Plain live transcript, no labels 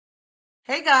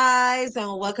Hey guys,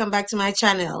 and welcome back to my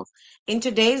channel. In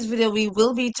today's video, we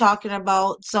will be talking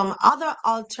about some other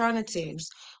alternatives.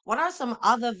 What are some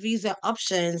other visa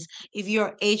options if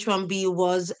your H1B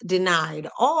was denied,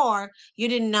 or you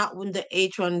did not win the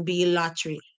H1B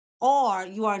lottery, or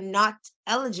you are not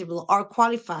eligible or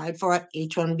qualified for an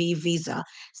H1B visa?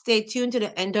 Stay tuned to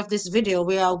the end of this video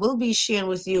where I will be sharing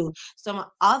with you some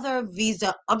other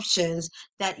visa options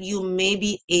that you may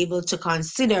be able to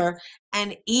consider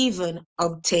and even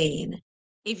obtain.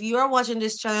 If you are watching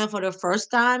this channel for the first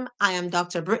time, I am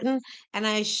Dr. Britton and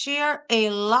I share a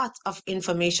lot of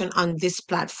information on this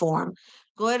platform.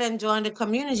 Go ahead and join the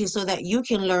community so that you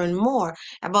can learn more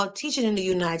about teaching in the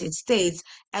United States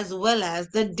as well as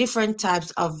the different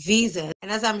types of visas.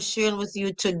 And as I'm sharing with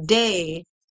you today,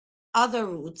 other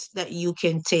routes that you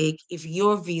can take if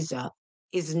your visa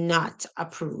is not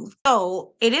approved.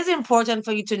 So it is important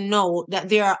for you to know that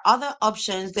there are other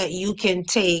options that you can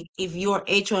take if your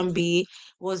H1B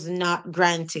was not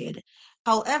granted.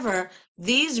 However,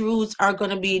 these routes are going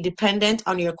to be dependent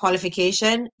on your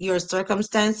qualification, your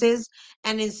circumstances,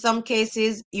 and in some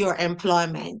cases, your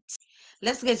employment.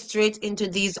 Let's get straight into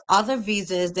these other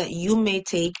visas that you may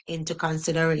take into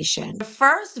consideration. The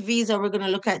first visa we're going to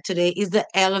look at today is the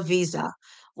L visa,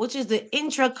 which is the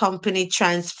intra-company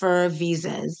transfer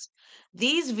visas.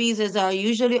 These visas are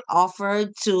usually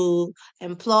offered to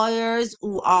employers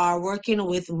who are working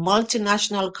with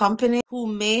multinational companies who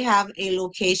may have a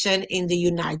location in the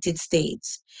United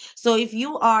States. So if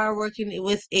you are working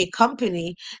with a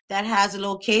company that has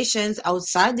locations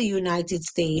outside the United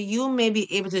States, you may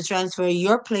be able to transfer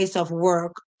your place of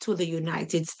work to the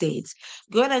United States.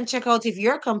 Go ahead and check out if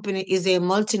your company is a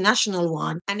multinational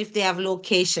one and if they have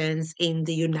locations in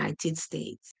the United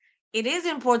States. It is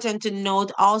important to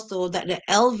note also that the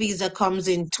L visa comes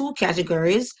in two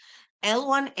categories,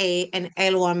 L1A and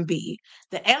L1B.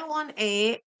 The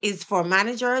L1A is for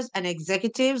managers and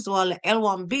executives, while the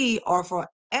L1B are for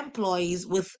employees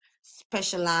with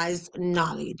specialized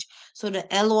knowledge. So the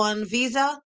L1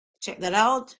 visa, check that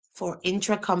out for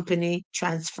intra-company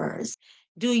transfers.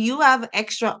 Do you have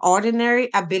extraordinary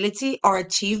ability or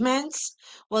achievements?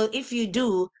 Well, if you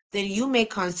do, then you may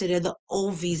consider the O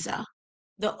visa.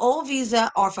 The O visa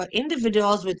are for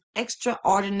individuals with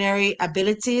extraordinary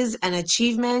abilities and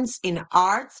achievements in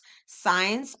arts,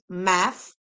 science,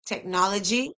 math,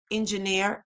 technology,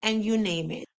 engineer, and you name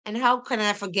it. And how can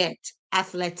I forget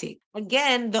athletic?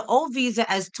 Again, the O visa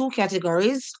has two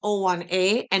categories,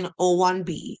 O1A and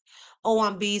O1B.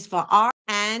 O1B is for art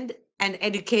and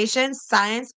education,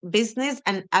 science, business,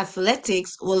 and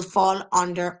athletics will fall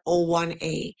under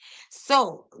O1A.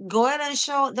 So go ahead and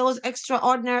show those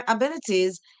extraordinary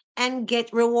abilities and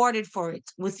get rewarded for it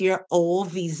with your O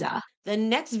visa. The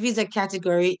next visa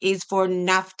category is for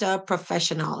NAFTA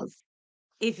professionals.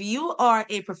 If you are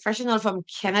a professional from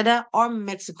Canada or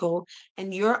Mexico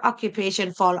and your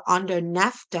occupation fall under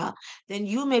NAFTA, then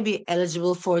you may be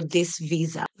eligible for this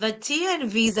visa. The TN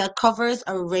visa covers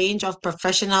a range of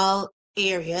professional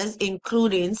areas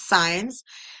including science,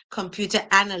 computer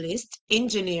analyst,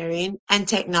 engineering, and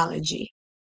technology.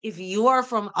 If you are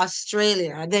from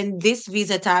Australia, then this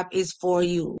visa type is for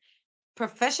you.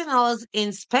 Professionals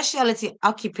in specialty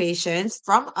occupations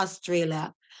from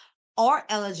Australia are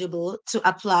eligible to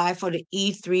apply for the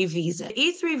E3 visa. The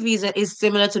E3 visa is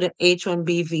similar to the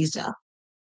H1B visa.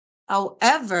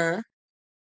 However,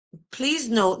 please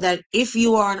note that if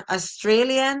you are an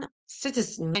Australian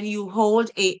citizen and you hold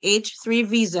a H3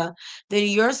 visa, then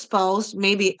your spouse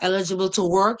may be eligible to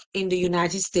work in the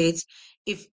United States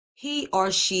if he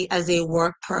or she has a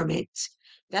work permit.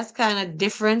 That's kind of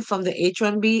different from the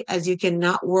H1B, as you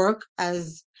cannot work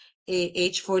as a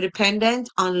H4 dependent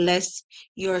unless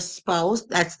your spouse,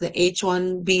 that's the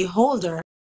H1B holder,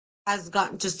 has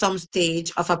gotten to some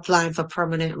stage of applying for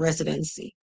permanent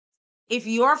residency. If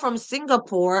you're from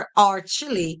Singapore or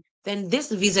Chile, then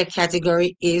this visa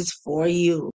category is for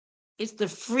you. It's the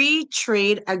free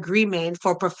trade agreement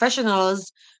for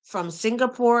professionals from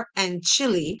Singapore and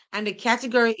Chile, and the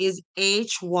category is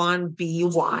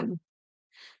H1B1.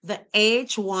 The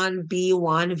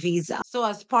H1B1 visa. So,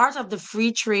 as part of the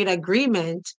free trade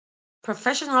agreement,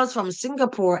 professionals from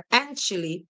Singapore and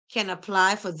Chile can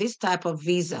apply for this type of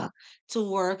visa to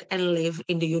work and live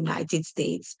in the United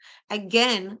States.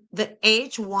 Again, the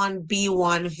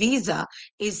H1B1 visa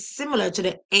is similar to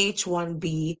the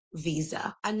H1B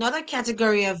visa. Another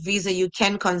category of visa you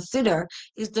can consider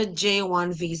is the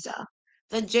J1 visa.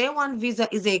 The J1 visa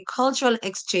is a cultural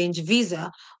exchange visa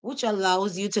which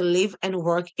allows you to live and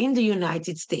work in the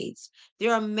United States.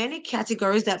 There are many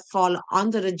categories that fall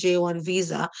under the J1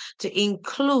 visa to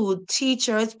include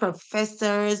teachers,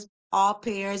 professors, au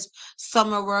pairs,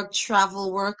 summer work,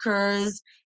 travel workers,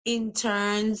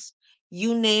 interns,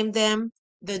 you name them,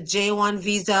 the J1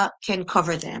 visa can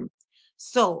cover them.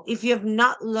 So if you have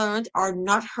not learned or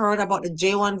not heard about the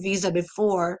J1 visa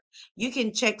before, you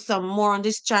can check some more on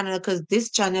this channel because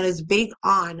this channel is big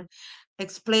on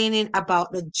explaining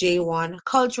about the J1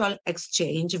 cultural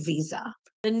exchange visa.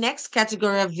 The next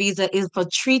category of visa is for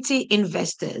treaty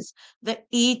investors, the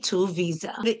E2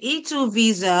 visa. The E2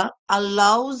 visa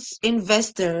allows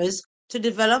investors to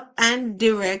develop and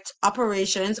direct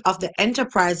operations of the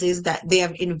enterprises that they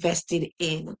have invested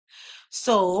in.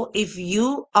 So if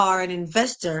you are an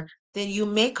investor, then you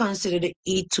may consider the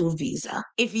E2 visa.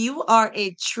 If you are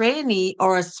a trainee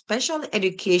or a special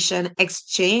education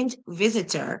exchange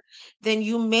visitor, then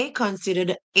you may consider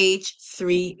the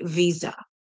H3 visa.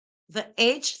 The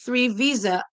H3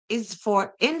 visa is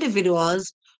for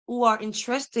individuals who are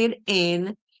interested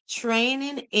in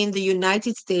training in the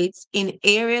United States in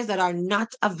areas that are not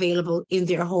available in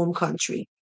their home country.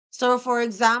 So, for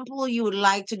example, you would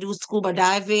like to do scuba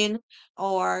diving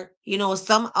or,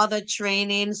 some other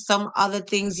training, some other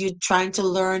things you're trying to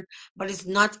learn, but it's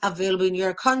not available in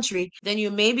your country, then you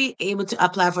may be able to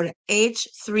apply for the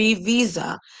H3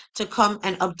 visa to come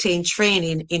and obtain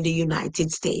training in the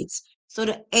United States. So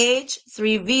the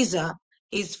H3 visa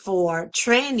is for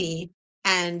trainee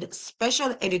and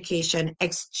special education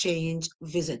exchange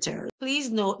visitors. Please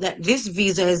note that this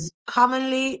visa is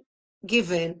commonly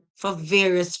given for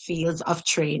various fields of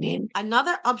training.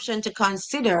 Another option to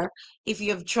consider if you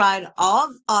have tried all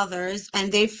others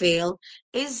and they fail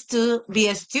is to be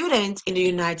a student in the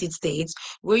United States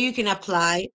where you can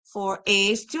apply for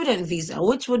a student visa,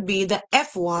 which would be the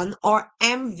F1 or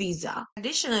M visa.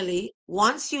 Additionally,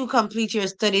 once you complete your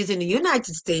studies in the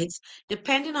United States,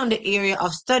 depending on the area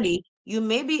of study, you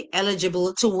may be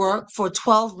eligible to work for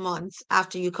 12 months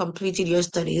after you completed your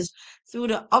studies through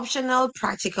the optional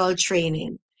practical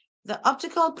training. The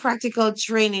optical practical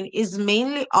training is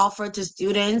mainly offered to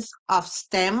students of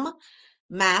STEM,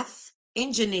 math,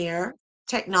 engineer,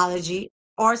 technology,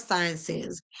 or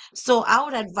sciences. So I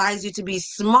would advise you to be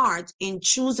smart in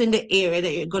choosing the area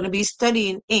that you're going to be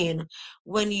studying in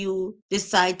when you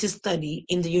decide to study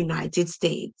in the United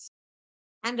States.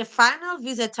 And the final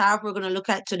visa type we're going to look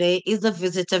at today is the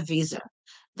visitor visa,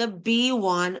 the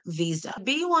B1 visa.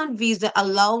 B1 visa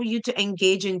allow you to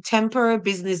engage in temporary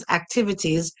business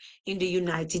activities in the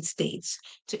United States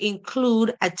to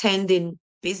include attending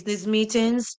business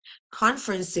meetings,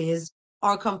 conferences,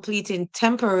 or completing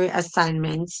temporary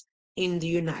assignments in the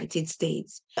United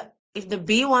States. If the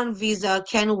B1 visa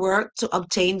can work to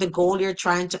obtain the goal you're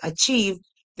trying to achieve,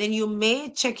 then you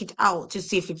may check it out to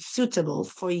see if it's suitable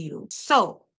for you.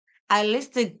 So, I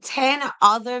listed 10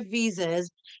 other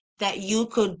visas that you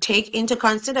could take into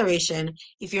consideration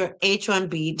if your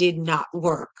H1B did not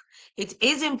work. It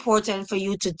is important for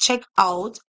you to check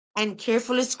out and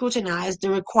carefully scrutinize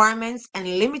the requirements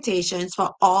and limitations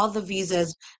for all the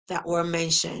visas that were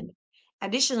mentioned.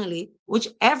 Additionally,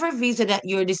 whichever visa that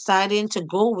you're deciding to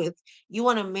go with, you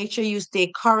want to make sure you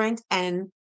stay current and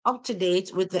up to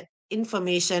date with the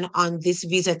information on this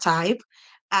visa type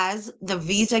as the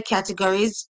visa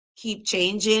categories keep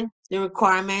changing, the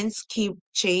requirements keep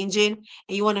changing,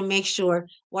 and you want to make sure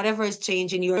whatever is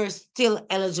changing, you're still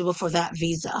eligible for that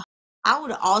visa. I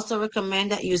would also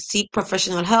recommend that you seek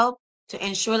professional help to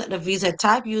ensure that the visa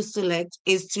type you select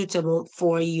is suitable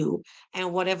for you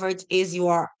and whatever it is you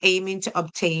are aiming to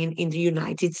obtain in the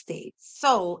United States.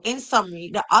 So, in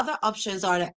summary, the other options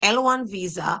are the L1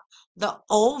 visa, the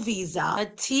O visa, the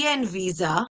TN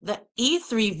visa, the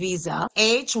E3 visa,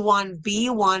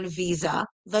 H1B1 visa,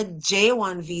 the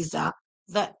J1 visa,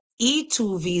 the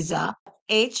E2 visa,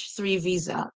 H3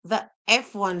 visa, the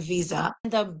F1 visa,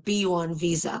 and the B1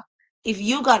 visa. If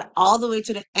you got all the way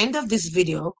to the end of this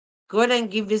video, go ahead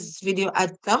and give this video a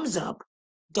thumbs up.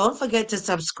 Don't forget to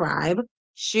subscribe.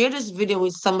 Share this video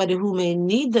with somebody who may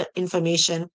need the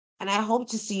information, and I hope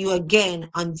to see you again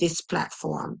on this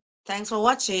platform. Thanks for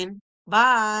watching.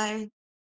 Bye.